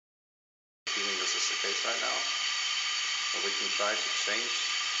this is the case right now. But we can try to change.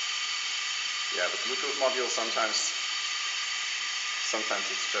 Yeah, the Bluetooth module sometimes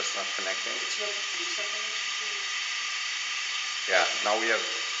it's just not connecting. Yeah, now we are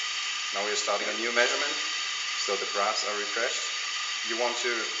starting a new measurement, so the graphs are refreshed. You want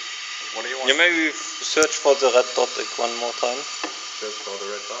to, what do you want? Yeah, maybe search for the red dot one more time. Search for the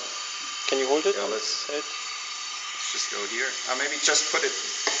red dot. Can you hold it? Yeah, let's just go here. Maybe just put it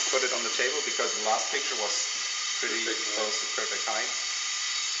on the table, because the last picture was pretty close to perfect height.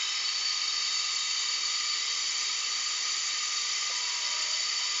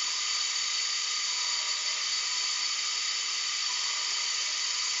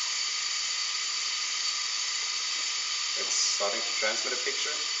 It's starting to transmit a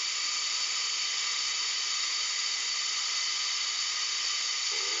picture.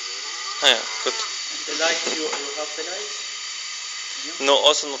 Ah, yeah, good. The light, you have the light? No,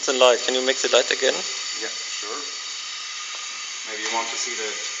 also not the light. Can you make the light again? Yeah, sure. Maybe you want to see the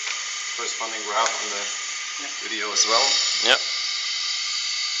corresponding graph on the video as well. Yeah.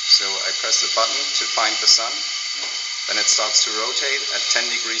 So I press the button to find the sun. Then it starts to rotate at 10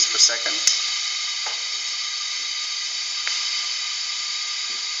 degrees per second.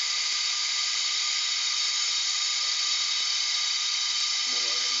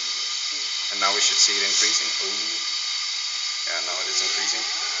 And now we should see it increasing. Ooh. Yeah, now it is increasing.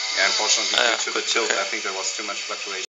 Yeah, unfortunately, due to the tilt, I think there was too much fluctuation.